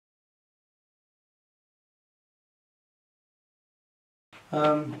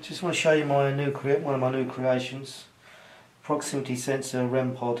Just want to show you my one of my new creations. Proximity sensor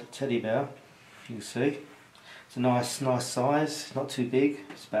REM pod teddy bear. If you can see, it's a nice size. It's not too big.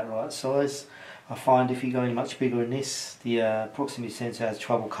 It's about the right size. I find if you go any much bigger than this, the proximity sensor has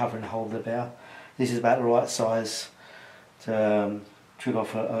trouble covering the whole of the bear. This is about the right size to trigger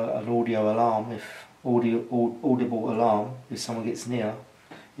off an audio alarm. If audible alarm, if someone gets near,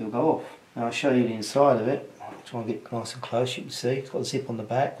 it'll go off. Now I'll show you the inside of it. Try and get nice and close. You can see it's got a zip on the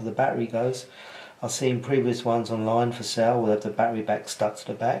back where the battery goes. I've seen previous ones online for sale where they have the battery back stuck to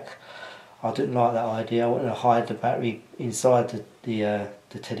the back. I didn't like that idea. I wanted to hide the battery inside the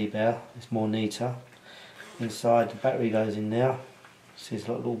teddy bear. It's more neater. Inside the battery goes in there. See, it's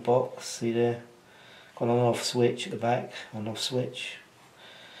like a little box. See there? Got an on-off switch at the back. On-off switch.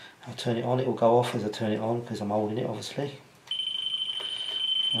 I'll turn it on. It will go off as I turn it on because I'm holding it, obviously.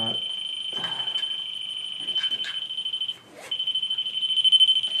 Right.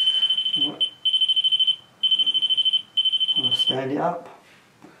 I'll stand it up.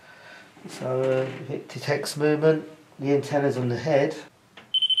 So if it detects movement, the antenna's on the head.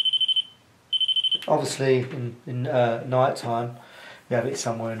 Obviously in night time, we have it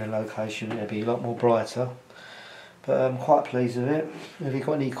somewhere in a location, it'll be a lot more brighter. But I'm quite pleased with it. If you've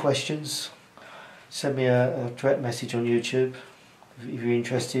got any questions, send me a direct message on YouTube. If you're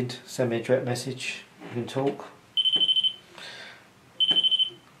interested, send me a direct message. We can talk.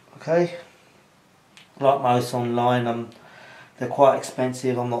 Okay. Like most online, they're quite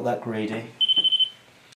expensive. I'm not that greedy.